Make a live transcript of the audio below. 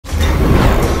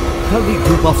Kalvi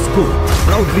Group of School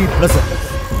proudly presents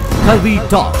Kalvi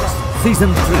Talks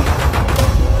Season 3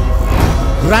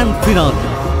 Grand Finale.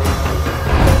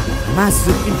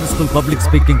 Massive interesting public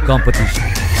speaking competition.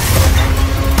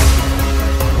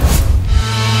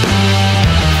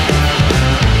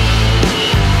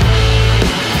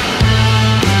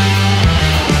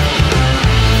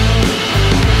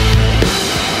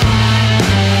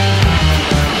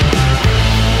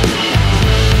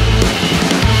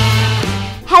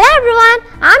 Hello everyone,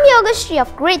 I'm Yogasri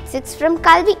of Grade 6 from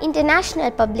Kalvi International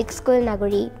Public School,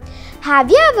 Naguri. Have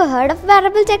you ever heard of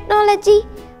wearable technology?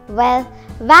 Well,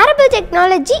 wearable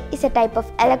technology is a type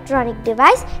of electronic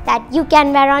device that you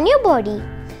can wear on your body.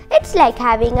 It's like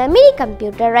having a mini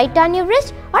computer right on your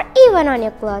wrist or even on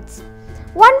your clothes.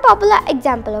 One popular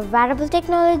example of wearable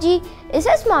technology is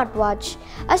a smartwatch.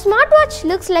 A smartwatch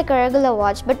looks like a regular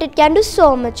watch, but it can do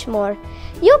so much more.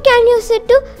 You can use it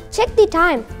to check the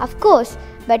time, of course,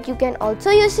 but you can also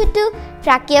use it to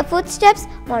track your footsteps,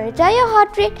 monitor your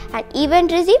heart rate, and even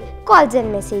receive calls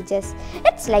and messages.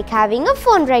 It's like having a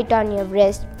phone right on your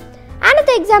wrist.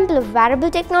 Another example of wearable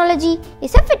technology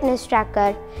is a fitness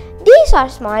tracker. These are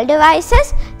small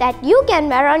devices that you can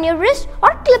wear on your wrist or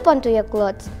clip onto your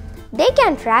clothes. They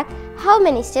can track how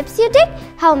many steps you take,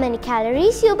 how many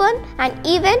calories you burn, and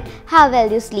even how well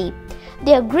you sleep.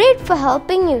 They are great for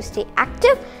helping you stay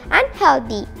active and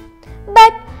healthy.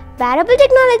 But wearable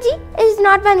technology is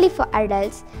not only for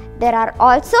adults. There are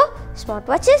also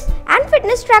smartwatches and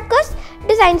fitness trackers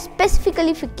designed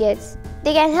specifically for kids.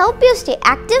 They can help you stay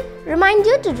active, remind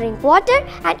you to drink water,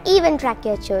 and even track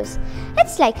your chores.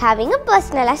 It's like having a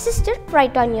personal assistant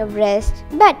right on your wrist.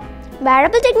 But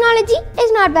wearable technology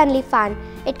is not only fun,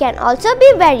 it can also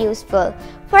be very useful.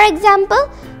 For example,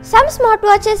 some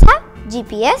smartwatches have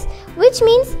GPS, which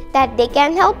means that they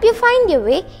can help you find your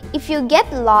way if you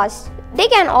get lost. They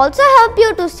can also help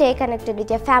you to stay connected with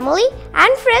your family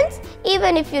and friends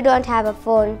even if you don't have a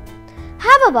phone.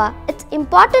 However, it's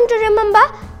important to remember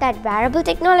that wearable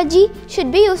technology should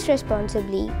be used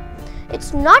responsibly.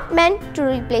 It's not meant to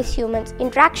replace humans'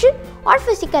 interaction or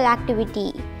physical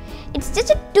activity. It's just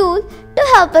a tool to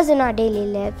help us in our daily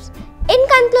lives. In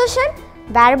conclusion,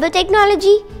 wearable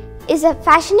technology is a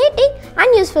fascinating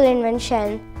and useful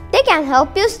invention. They can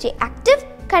help you stay active,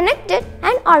 connected,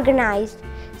 and organized.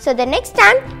 So the next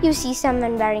time you see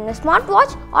someone wearing a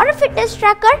smartwatch or a fitness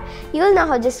tracker, you'll know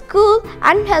how just cool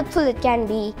and helpful it can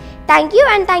be. Thank you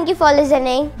and thank you for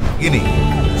listening. Ini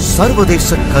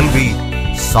Sarvadesha Kalvi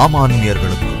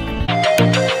Samanyargalukku.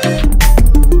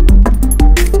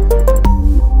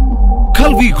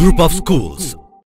 Kalvi Group of Schools